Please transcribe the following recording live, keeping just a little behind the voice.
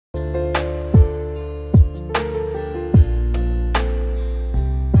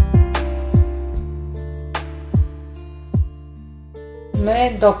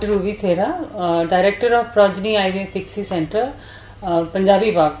मैं doctor Ruby Sera, director of progeny IVF ICSI centre,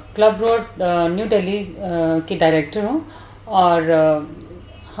 Punjabi Bagh club road, new Delhi की director हूँ। और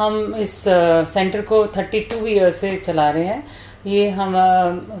हम इस सेंटर को 32 ईयर से चला रहे हैं। ये हम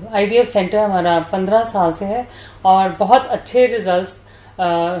IVF सेंटर हमारा 15 साल से है और बहुत अच्छे रिजल्ट्स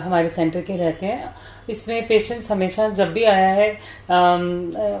हमारे सेंटर के रहते हैं। इसमें पेशेंट्स हमेशा जब भी आया है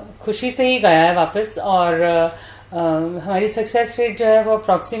खुशी से ही गया है वापस। और हमारी सक्सेस रेट जो है वो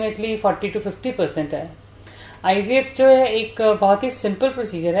अप्रॉक्सीमेटली 40 to 50% है। IVF जो है एक बहुत ही सिंपल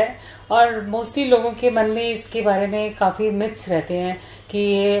प्रोसीजर है और मोस्टली लोगों के मन में इसके बारे में काफ़ी मिथ्स रहते हैं कि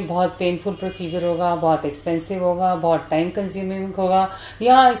ये बहुत पेनफुल प्रोसीजर होगा, बहुत एक्सपेंसिव होगा, बहुत टाइम कंज्यूमिंग होगा,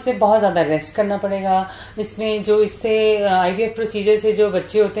 या इसमें बहुत ज़्यादा रेस्ट करना पड़ेगा। इसमें जो इससे IVF प्रोसीजर से जो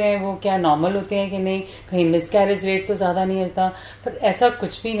बच्चे होते हैं वो क्या नॉर्मल होते हैं कि नहीं, कहीं मिसकैरेज रेट तो ज़्यादा नहीं होता। पर ऐसा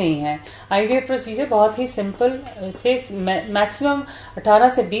कुछ भी नहीं है। IVF प्रोसीजर बहुत ही सिंपल से मैक्सिमम 18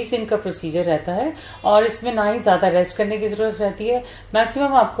 से 20 दिन का प्रोसीजर रहता है और इसमें ना ही ज़्यादा रेस्ट करने की ज़रूरत रहती है।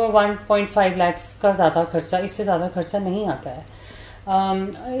 मैक्सिमम आपको 1.5 लाख का ज़्यादा खर्चा, इससे ज़्यादा खर्चा नहीं आता है।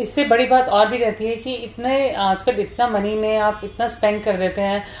 इससे बड़ी बात और भी रहती है कि इतने आजकल इतना मनी में आप इतना स्पेंड कर देते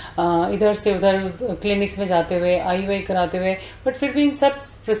हैं इधर से उधर क्लिनिक्स में जाते हुए, IVF कराते हुए, बट फिर भी इन सब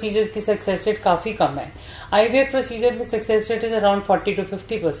प्रोसीजर्स की सक्सेस रेट काफ़ी कम है। IVF प्रोसीजर की success rate is around 40 to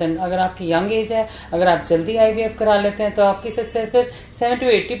 50%। अगर आपकी यंग एज है, अगर आप जल्दी IVF करा लेते हैं तो आपकी सक्सेस रेट 7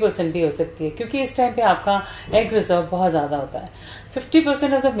 to 80% भी हो सकती है, क्योंकि इस टाइम पे आपका एग रिजर्व बहुत ज़्यादा होता है।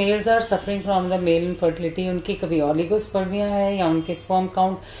 50% of the males are suffering from the male infertility. उनकी कभी ऑलिगोस्पर्मिया है या उनके स्पर्म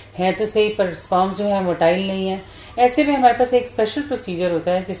काउंट है तो सही, पर स्पर्म्स जो है मोटाइल नहीं है। ऐसे में हमारे पास एक स्पेशल प्रोसीजर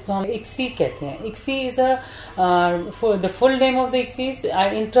होता है जिसको हम ICSI कहते हैं। ICSI is the full name of the ICSI is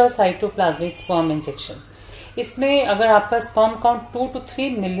intracytoplasmic sperm injection. इसमें अगर आपका स्पर्म काउंट 2 to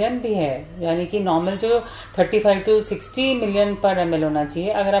 3 मिलियन भी है, यानी कि नॉर्मल जो 35 to 60 मिलियन पर ml होना चाहिए,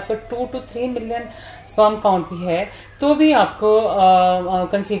 अगर आपका 2 to 3 मिलियन स्पर्म काउंट भी है तो भी आपको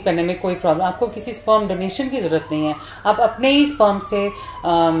कंसीव करने में कोई प्रॉब्लम, आपको किसी स्पर्म डोनेशन की जरूरत नहीं है। आप अपने ही स्पर्म से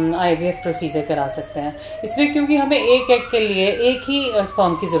IVF प्रोसीजर करा सकते हैं। इसमें क्योंकि हमें एक एग के लिए एक ही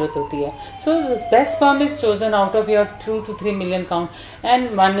स्पर्म की जरूरत होती है। So best sperm is chosen out of your 2 to 3 million count and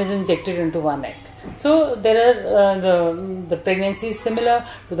one is injected into one egg. So there are the pregnancy is similar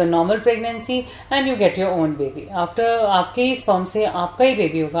to the normal pregnancy and you get your own baby. After आपके ही sperm से आपका ही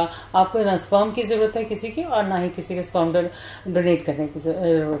baby होगा। आपको ना sperm की जरूरत है किसी की और ना ही किसी के स्पर्म डोनेट करने की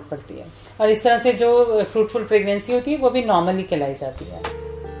जरूरत पड़ती है। और इस तरह से जो फ्रूटफुल प्रेगनेंसी होती है वो भी नॉर्मली कहलाई जाती है।